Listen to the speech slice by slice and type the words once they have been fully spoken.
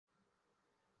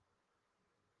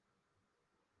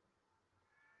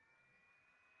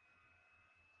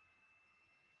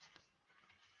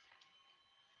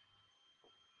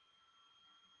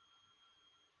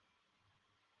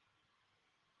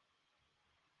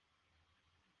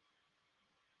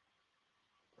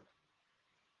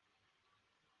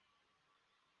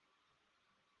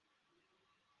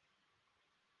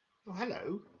Oh,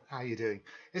 hello. How are you doing?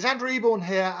 It's Andrew Eborn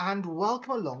here, and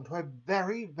welcome along to a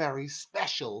very, very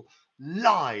special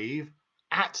live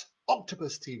at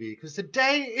Octopus TV, because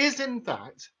today is, in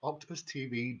fact, Octopus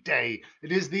TV Day.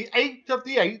 It is the 8th of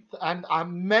the 8th,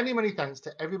 and many, many thanks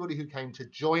to everybody who came to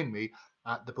join me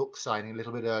at the book signing a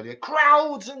little bit earlier.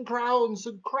 Crowds and crowds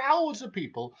and crowds of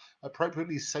people,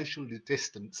 appropriately socially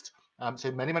distanced.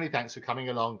 So many, many thanks for coming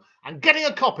along and getting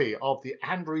a copy of the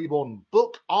Andrew Eborn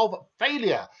Book of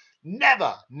Failure.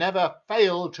 Never, never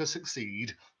fail to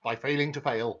succeed by failing to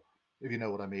fail, if you know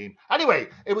what I mean. Anyway,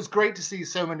 it was great to see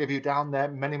so many of you down there.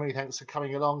 Many, many thanks for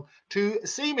coming along to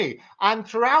see me. And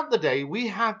throughout the day, we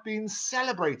have been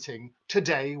celebrating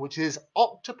today, which is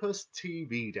Octopus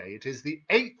TV Day. It is the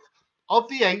 8th of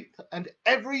the 8th, and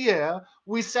every year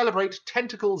we celebrate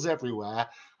Tentacles Everywhere,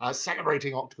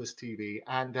 celebrating Octopus TV.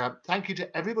 And thank you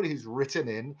to everybody who's written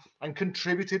in and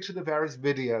contributed to the various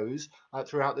videos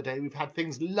throughout the day. We've had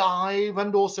things live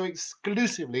and also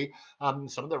exclusively.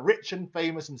 Some of the rich and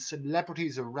famous and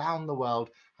celebrities around the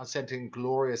world have sent in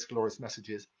glorious, glorious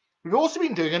messages. We've also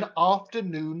been doing an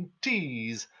afternoon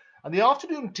tease. And the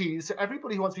afternoon tease, so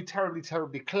everybody who wants to be terribly,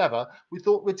 terribly clever, we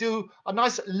thought we'd do a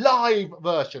nice live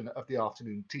version of the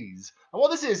afternoon tease. And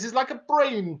what this is like a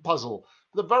brain puzzle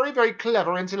for the very, very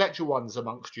clever intellectual ones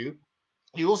amongst you.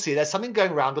 You will see there's something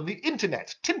going around on the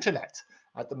internet, Tinternet,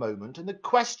 at the moment. And the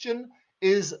question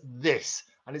is this,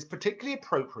 and it's particularly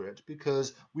appropriate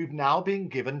because we've now been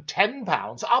given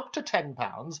 £10, up to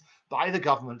 £10, by the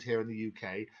government here in the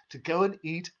UK to go and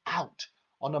eat out.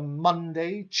 On a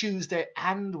Monday, Tuesday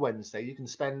and Wednesday, you can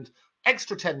spend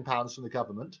extra £10 from the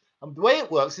government. And the way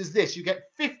it works is this: you get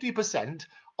 50%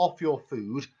 off your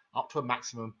food up to a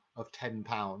maximum of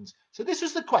 £10. So this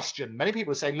was the question. Many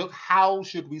people are saying, look, how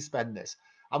should we spend this?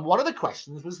 And one of the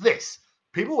questions was this.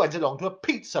 People went along to a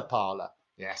pizza parlour.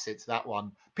 Yes, it's that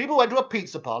one. People went to a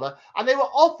pizza parlour and they were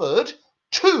offered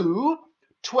two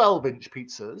 12-inch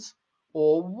pizzas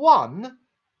or one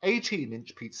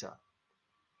 18-inch pizza.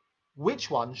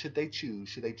 Which one should they choose?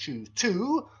 Should they choose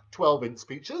two 12-inch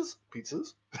pizzas,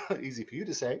 easy for you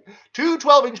to say, two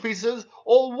 12-inch pizzas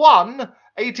or one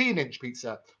 18-inch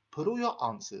pizza? Put all your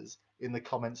answers in the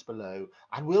comments below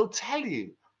and we'll tell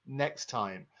you next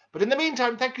time. But in the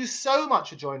meantime, thank you so much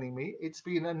for joining me. It's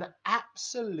been an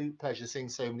absolute pleasure seeing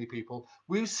so many people.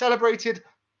 We've celebrated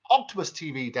Octopus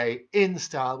TV Day in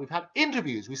style. We've had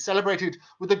interviews. We celebrated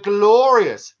with the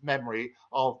glorious memory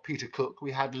of Peter Cook.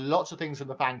 We had lots of things from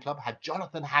the fan club. Had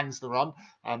Jonathan Hansler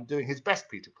on doing his best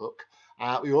Peter Cook.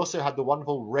 We also had the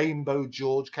wonderful Rainbow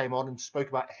George came on and spoke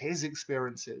about his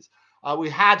experiences. We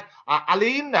had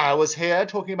Aline now was here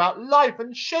talking about life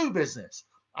and show business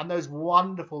and those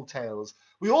wonderful tales.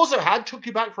 We also took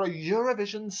you back for a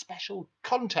Eurovision special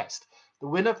contest. The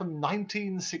winner from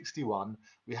 1961,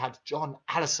 we had John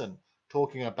Allison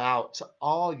talking about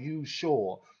Are You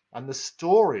Sure? And the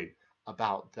story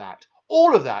about that.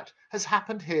 All of that has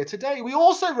happened here today. We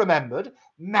also remembered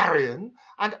Marion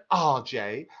and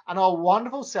RJ and our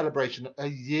wonderful celebration a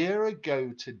year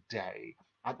ago today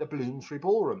at the Bloomsbury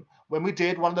Ballroom, when we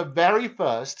did one of the very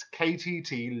first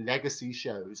KTT legacy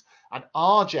shows. And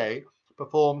RJ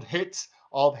performed hits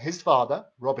of his father,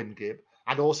 Robin Gibb,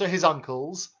 and also his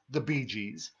uncles, the Bee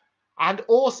Gees, and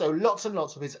also lots and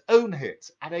lots of his own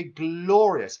hits at a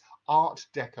glorious Art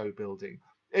Deco building.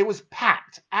 It was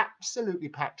packed, absolutely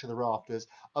packed to the rafters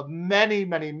of many,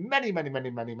 many, many, many, many,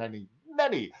 many, many,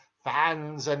 many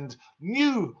fans and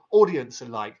new audience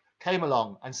alike came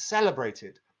along and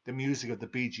celebrated the music of the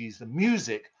Bee Gees, the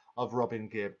music of Robin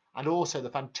Gibb, and also the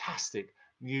fantastic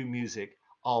new music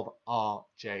of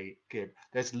RJ Gibb.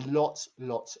 There's lots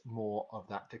more of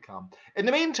that to come. In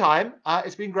the meantime,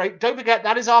 it's been great. Don't forget,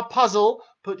 that is our puzzle.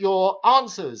 Put your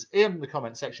answers in the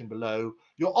comment section below.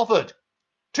 You're offered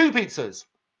two pizzas,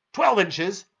 12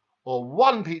 inches, or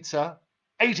one pizza,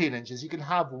 18 inches. You can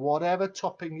have whatever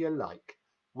topping you like.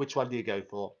 Which one do you go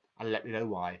for? And let me know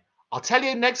why. I'll tell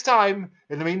you next time.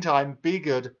 In the meantime, be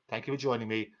good. Thank you for joining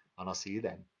me, and I'll see you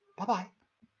then. Bye-bye.